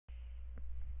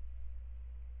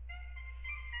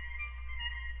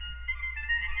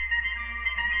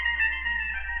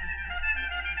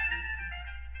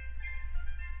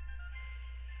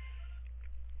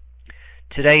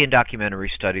Today in documentary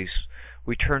studies,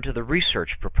 we turn to the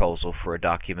research proposal for a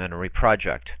documentary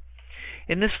project.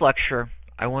 In this lecture,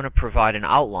 I want to provide an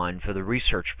outline for the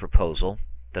research proposal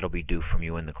that'll be due from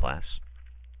you in the class,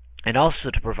 and also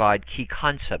to provide key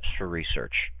concepts for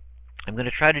research. I'm going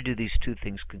to try to do these two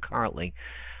things concurrently.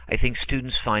 I think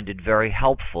students find it very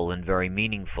helpful and very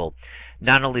meaningful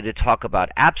not only to talk about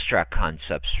abstract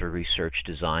concepts for research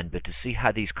design, but to see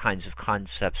how these kinds of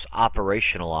concepts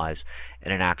operationalize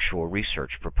in an actual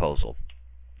research proposal.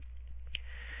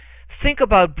 Think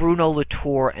about Bruno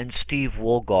Latour and Steve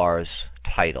Woolgar's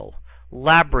title,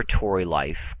 Laboratory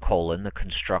Life, the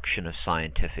Construction of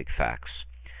Scientific Facts.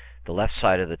 The left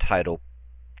side of the title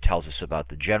tells us about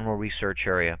the general research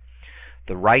area.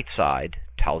 The right side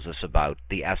tells us about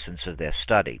the essence of their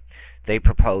study. They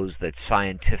propose that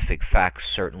scientific facts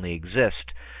certainly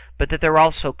exist, but that they're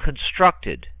also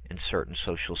constructed in certain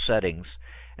social settings,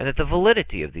 and that the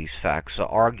validity of these facts are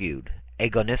argued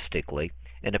agonistically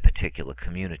in a particular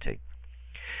community.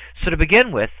 So to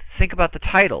begin with, think about the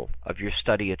title of your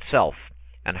study itself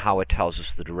and how it tells us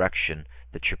the direction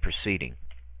that you're proceeding.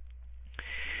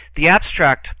 The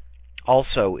abstract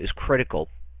also is critical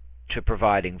to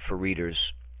providing for readers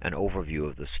an overview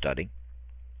of the study.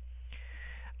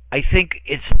 I think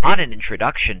it's not an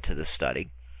introduction to the study.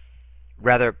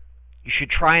 Rather, you should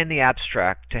try in the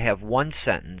abstract to have one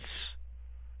sentence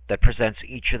that presents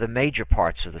each of the major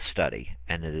parts of the study,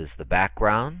 and it is the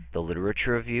background, the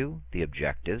literature review, the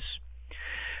objectives,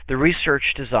 the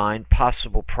research design,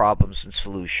 possible problems and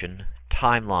solution,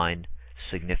 timeline,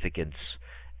 significance,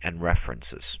 and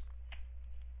references.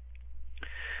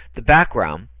 The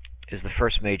background is the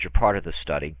first major part of the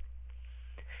study.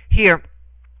 Here,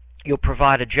 you'll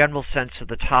provide a general sense of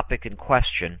the topic in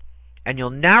question, and you'll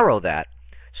narrow that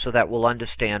so that we'll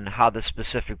understand how the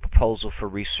specific proposal for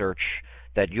research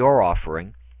that you're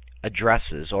offering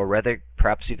addresses, or rather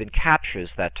perhaps even captures,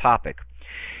 that topic.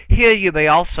 Here you may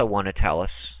also want to tell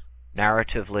us,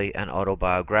 narratively and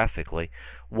autobiographically,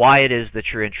 why it is that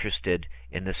you're interested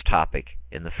in this topic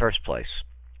in the first place.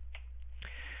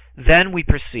 Then we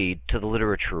proceed to the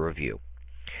literature review.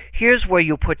 Here's where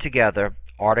you'll put together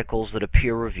articles that are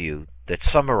peer-reviewed, that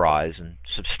summarize and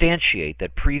substantiate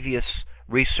that previous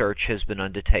research has been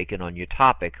undertaken on your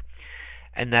topic,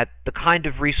 and that the kind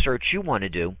of research you want to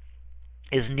do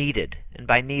is needed. And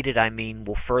by needed, I mean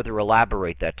will further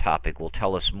elaborate that topic, will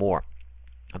tell us more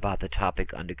about the topic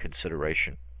under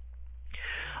consideration.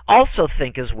 Also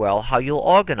think as well how you'll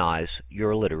organize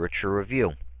your literature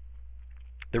review.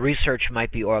 The research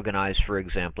might be organized, for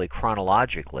example,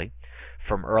 chronologically,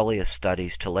 from earliest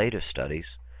studies to later studies,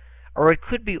 or it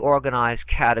could be organized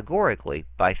categorically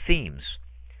by themes.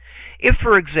 If,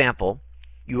 for example,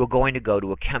 you were going to go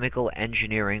to a chemical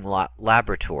engineering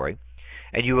laboratory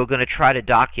and you were going to try to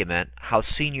document how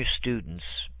senior students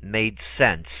made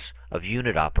sense of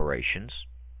unit operations,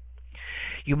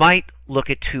 you might look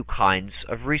at two kinds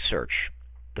of research.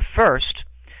 The first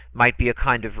might be a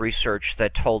kind of research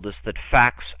that told us that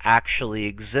facts actually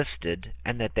existed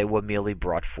and that they were merely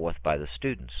brought forth by the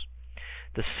students.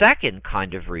 The second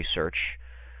kind of research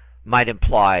might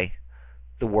imply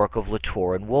the work of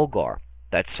Latour and Woolgar,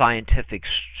 that scientific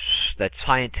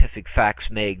facts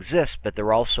may exist, but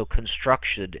they're also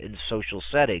constructed in social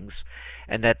settings,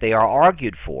 and that they are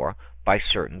argued for by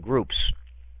certain groups.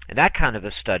 In that kind of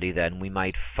a study, then, we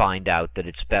might find out that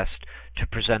it's best to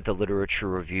present the literature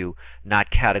review not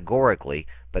categorically,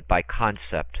 but by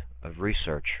concept of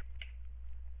research.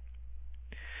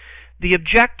 The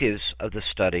objectives of the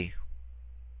study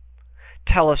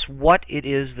tell us what it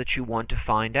is that you want to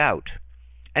find out,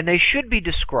 and they should be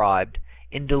described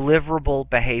in deliverable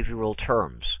behavioral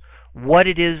terms. What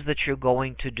it is that you're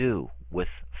going to do with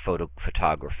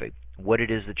photography, what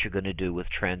it is that you're going to do with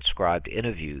transcribed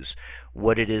interviews,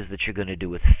 what it is that you're going to do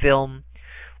with film,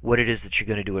 what it is that you're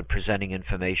going to do in presenting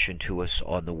information to us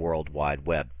on the World Wide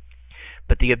Web.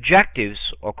 But the objectives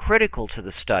are critical to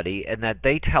the study in that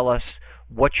they tell us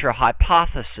what your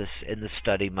hypothesis in the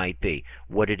study might be,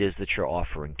 what it is that you're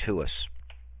offering to us.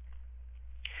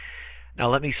 Now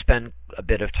let me spend a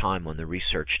bit of time on the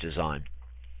research design.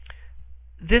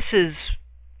 This is,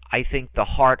 I think, the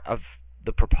heart of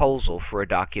the proposal for a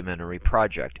documentary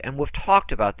project, and we've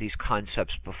talked about these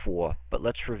concepts before, but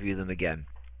let's review them again.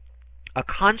 A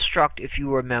construct, if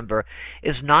you remember,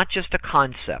 is not just a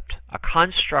concept. A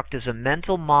construct is a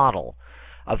mental model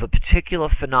of a particular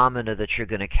phenomena that you're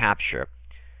going to capture,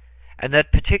 and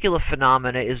that particular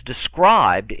phenomena is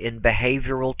described in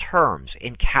behavioral terms,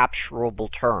 in capturable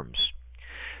terms.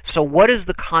 So what is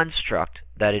the construct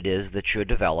that it is that you're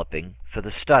developing for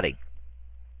the study?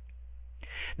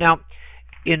 Now,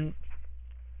 in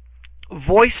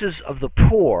voices of the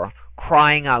poor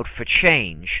crying out for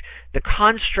change, the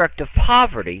construct of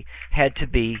poverty had to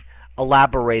be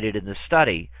elaborated in the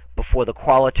study before the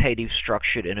qualitative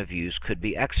structured interviews could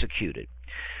be executed.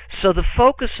 So the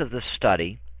focus of the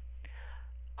study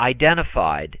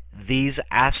identified these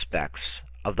aspects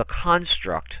of the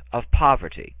construct of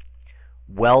poverty: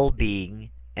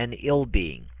 well-being and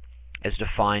ill-being, as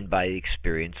defined by the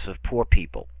experience of poor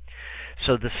people.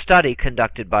 So the study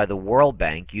conducted by the World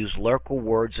Bank used local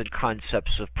words and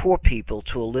concepts of poor people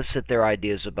to elicit their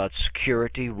ideas about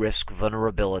security, risk,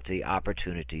 vulnerability,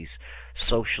 opportunities,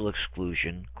 social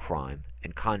exclusion, crime,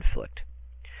 and conflict.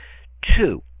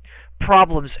 2.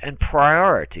 Problems and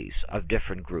priorities of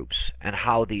different groups and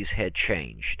how these had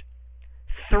changed.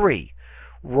 3.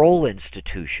 Role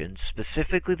institutions,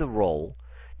 specifically the role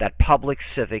that public,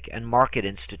 civic, and market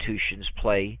institutions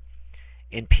play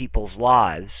in people's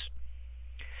lives.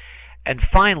 And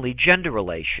finally, gender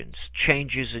relations,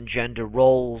 changes in gender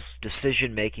roles,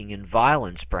 decision-making, and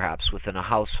violence perhaps within a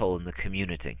household and the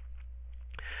community.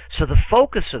 So the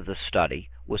focus of the study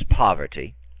was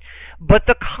poverty, but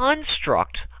the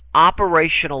construct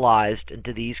operationalized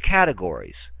into these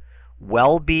categories: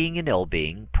 well-being and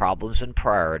ill-being, problems and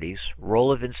priorities,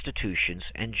 role of institutions,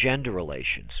 and gender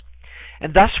relations.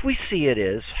 And thus we see it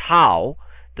is how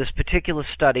this particular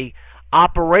study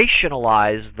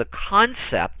operationalized the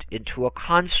concept into a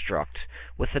construct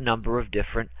with a number of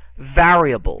different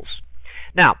variables.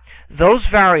 Now, those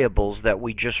variables that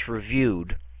we just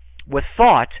reviewed were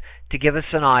thought to give us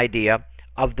an idea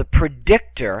of the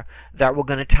predictor that were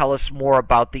going to tell us more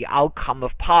about the outcome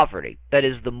of poverty. That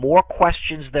is, the more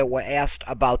questions that were asked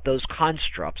about those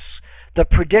constructs, the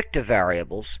predictor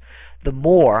variables, the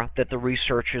more that the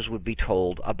researchers would be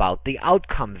told about the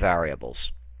outcome variables.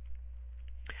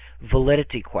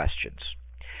 Validity questions.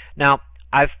 Now,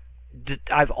 I've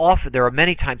offered, there are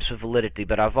many types of validity,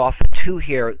 but I've offered two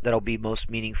here that will be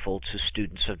most meaningful to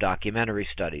students of documentary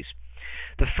studies.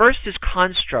 The first is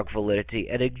construct validity,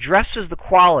 and addresses the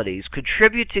qualities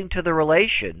contributing to the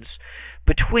relations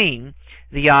between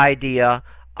the idea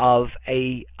of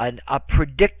a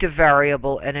predictive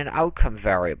variable and an outcome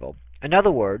variable. In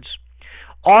other words,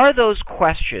 are those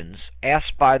questions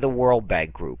asked by the World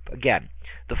Bank Group, again,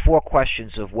 the four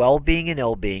questions of well-being and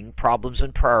ill-being, problems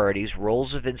and priorities,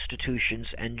 roles of institutions,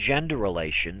 and gender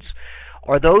relations,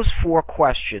 are those four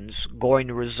questions going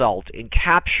to result in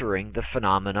capturing the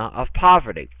phenomena of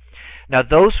poverty? Now,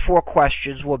 those four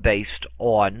questions were based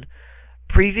on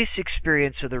previous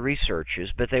experience of the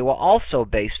researchers, but they were also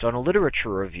based on a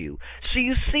literature review. So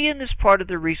you see in this part of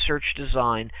the research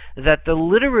design that the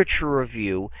literature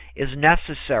review is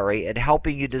necessary in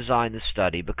helping you design the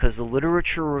study, because the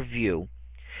literature review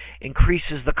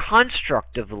increases the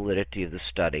construct of validity of the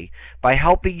study by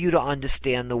helping you to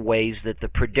understand the ways that the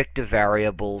predictive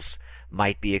variables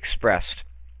might be expressed.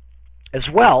 As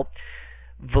well,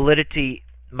 validity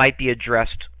might be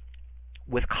addressed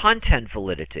with content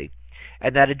validity,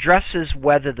 and that addresses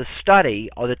whether the study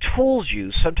or the tools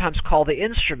used, sometimes called the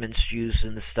instruments used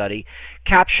in the study,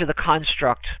 capture the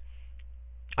construct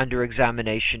under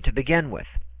examination to begin with.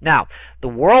 Now, the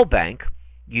World Bank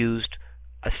used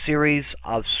a series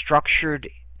of structured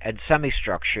and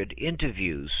semi-structured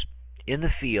interviews in the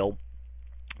field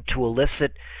to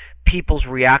elicit people's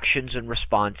reactions and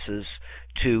responses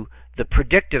to the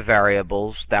predictive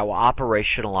variables that were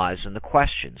operationalized in the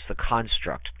questions, the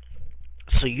construct.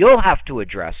 So you'll have to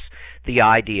address the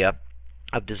idea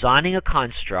of designing a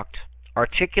construct,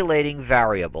 articulating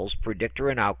variables, predictor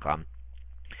and outcome,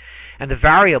 and the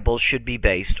variables should be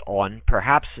based on,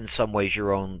 perhaps in some ways,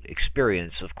 your own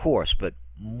experience, of course, but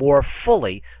more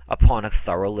fully upon a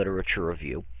thorough literature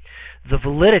review. The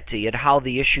validity and how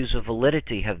the issues of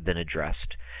validity have been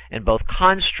addressed, and both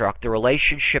construct, the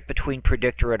relationship between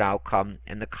predictor and outcome,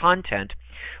 and the content,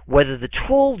 whether the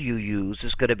tool you use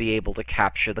is going to be able to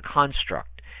capture the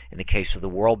construct. In the case of the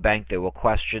World Bank, there were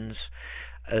questions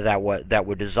that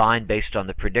were designed based on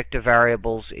the predictive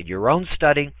variables. In your own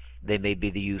study, they may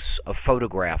be the use of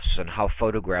photographs and how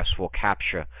photographs will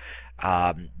capture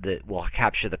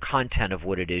the content of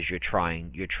what it is you're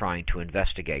trying to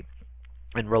investigate.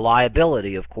 And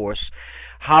reliability, of course,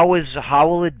 how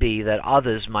will it be that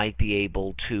others might be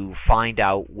able to find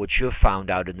out what you've found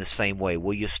out in the same way?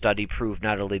 Will your study prove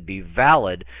not only be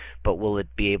valid, but will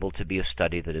it be able to be a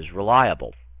study that is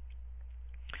reliable?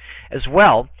 As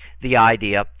well, the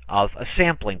idea of a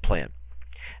sampling plan.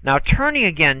 Now, turning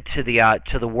again to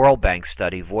the World Bank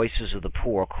study, Voices of the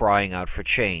Poor Crying Out for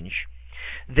Change,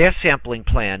 their sampling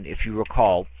plan, if you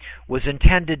recall, was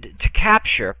intended to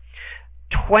capture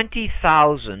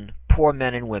 20,000 poor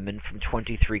men and women from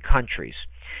 23 countries.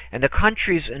 And the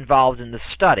countries involved in the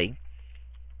study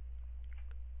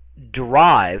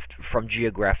derived from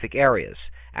geographic areas: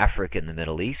 Africa and the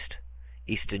Middle East,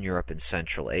 Eastern Europe and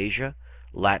Central Asia,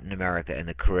 Latin America and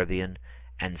the Caribbean,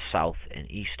 and South and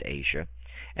East Asia.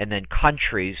 And then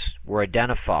countries were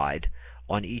identified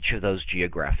on each of those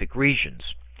geographic regions.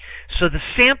 So the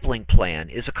sampling plan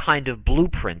is a kind of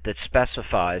blueprint that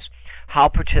specifies how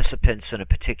participants in a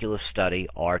particular study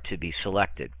are to be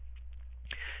selected.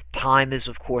 Time is,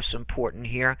 of course, important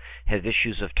here. Have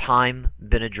issues of time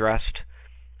been addressed?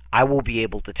 I will be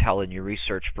able to tell in your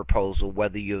research proposal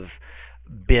whether you've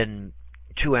been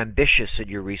too ambitious in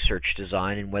your research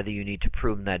design and whether you need to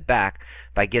prune that back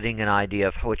by getting an idea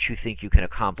of what you think you can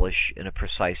accomplish in a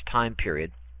precise time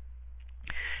period.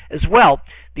 As well,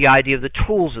 the idea of the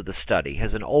tools of the study.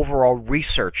 Has an overall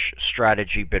research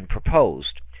strategy been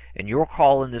proposed? And you'll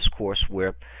recall in this course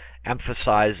we're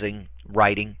emphasizing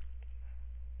writing,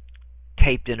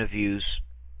 taped interviews,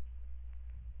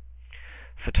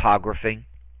 photography,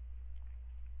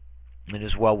 and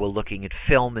as well we're looking at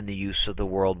film and the use of the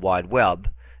World Wide Web.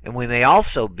 And we may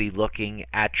also be looking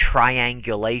at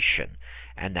triangulation,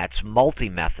 and that's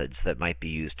multi-methods that might be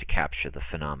used to capture the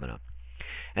phenomena.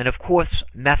 And of course,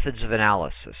 methods of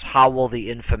analysis. How will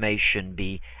the information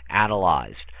be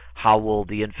analyzed? How will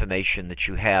the information that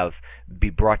you have be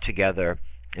brought together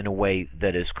in a way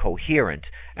that is coherent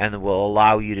and that will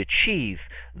allow you to achieve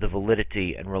the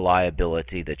validity and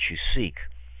reliability that you seek?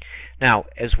 Now,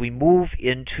 as we move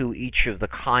into each of the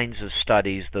kinds of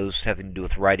studies, those having to do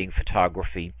with writing,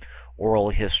 photography,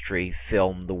 oral history,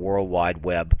 film, the World Wide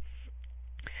Web,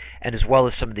 and as well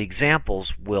as some of the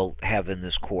examples we'll have in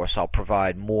this course, I'll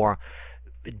provide more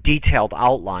detailed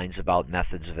outlines about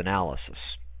methods of analysis.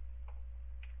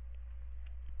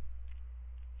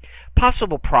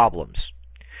 Possible problems.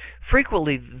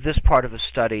 Frequently, this part of a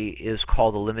study is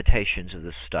called the limitations of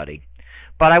the study.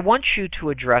 But I want you to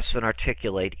address and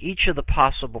articulate each of the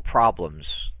possible problems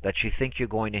that you think you're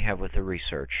going to have with the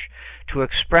research, to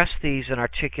express these and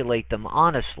articulate them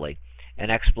honestly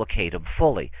and explicate them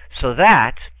fully, so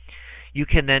that you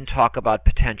can then talk about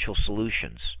potential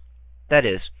solutions. That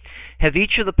is, have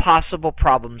each of the possible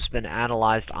problems been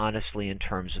analyzed honestly in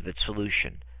terms of its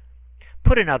solution?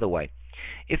 Put another way,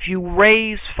 if you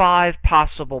raise 5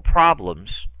 possible problems,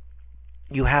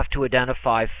 you have to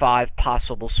identify 5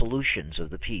 possible solutions of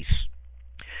the piece.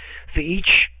 For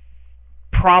each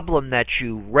problem that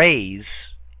you raise,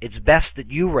 it's best that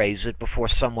you raise it before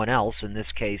someone else, in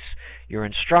this case your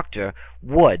instructor,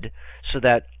 would, so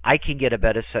that I can get a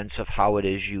better sense of how it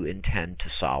is you intend to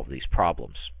solve these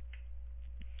problems.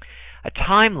 A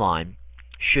timeline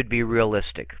should be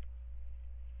realistic.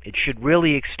 It should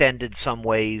really extend in some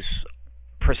ways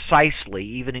precisely,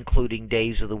 even including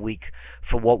days of the week,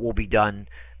 for what will be done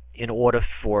in order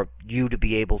for you to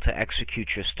be able to execute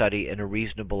your study in a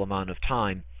reasonable amount of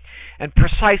time. And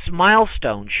precise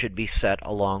milestones should be set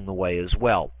along the way as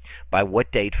well. By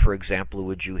what date, for example,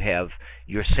 would you have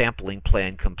your sampling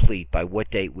plan complete? By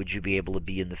what date would you be able to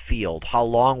be in the field? How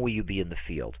long will you be in the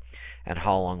field? And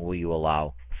how long will you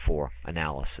allow for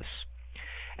analysis?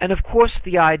 And of course,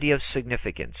 the idea of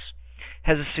significance.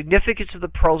 Has the significance of the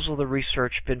proposal of the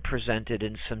research been presented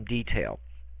in some detail?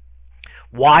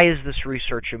 Why is this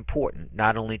research important,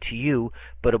 not only to you,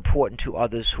 but important to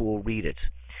others who will read it?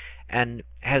 And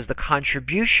has the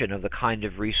contribution of the kind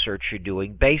of research you're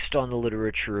doing, based on the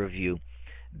literature review,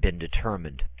 been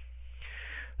determined?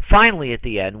 Finally, at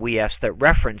the end, we ask that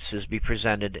references be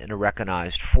presented in a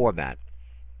recognized format.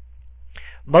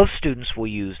 Most students will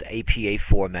use APA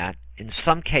format. In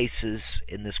some cases,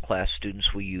 in this class, students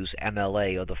will use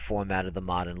MLA, or the format of the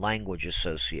Modern Language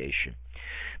Association.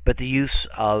 But the use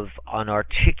of an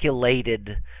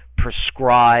articulated,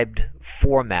 prescribed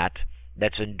format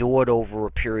that's endured over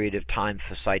a period of time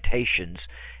for citations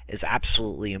is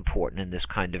absolutely important in this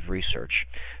kind of research.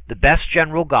 The best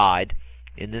general guide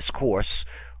in this course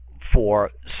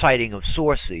for citing of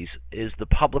sources is the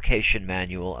publication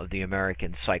manual of the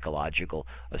American Psychological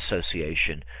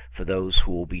Association for those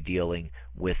who will be dealing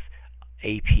with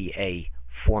APA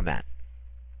format.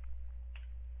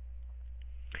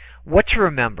 What to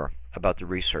remember about the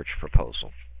research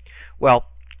proposal? Well,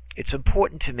 it's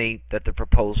important to me that the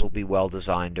proposal be well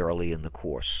designed early in the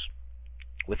course.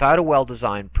 Without a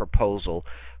well-designed proposal,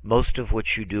 most of what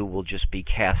you do will just be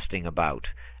casting about,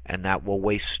 and that will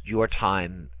waste your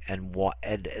time and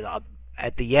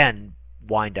at the end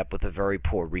wind up with a very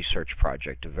poor research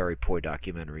project, a very poor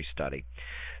documentary study.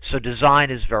 So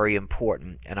design is very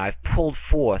important, and I've pulled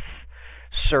forth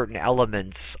certain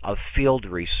elements of field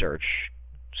research,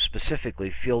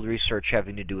 specifically field research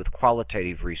having to do with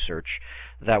qualitative research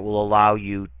that will allow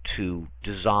you to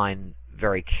design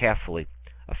very carefully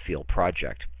a field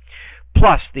project.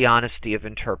 Plus the honesty of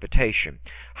interpretation.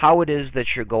 How it is that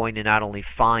you're going to not only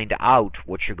find out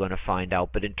what you're going to find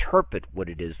out, but interpret what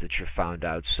it is that you found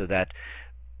out so that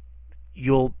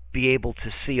you'll be able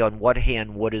to see on one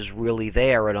hand what is really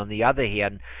there, and on the other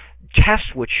hand,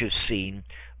 test what you've seen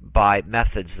by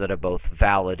methods that are both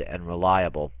valid and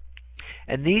reliable.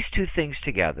 And these two things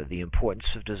together, the importance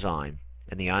of design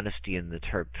and the honesty in the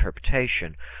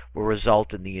interpretation, will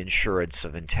result in the assurance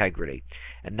of integrity.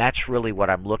 And that's really what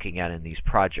I'm looking at in these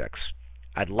projects.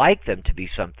 I'd like them to be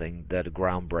something that are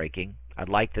groundbreaking. I'd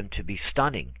like them to be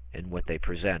stunning in what they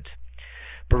present.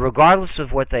 But regardless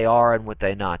of what they are and what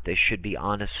they're not, they should be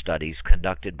honest studies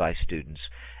conducted by students,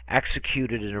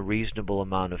 executed in a reasonable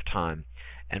amount of time,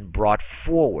 and brought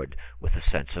forward with a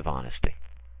sense of honesty.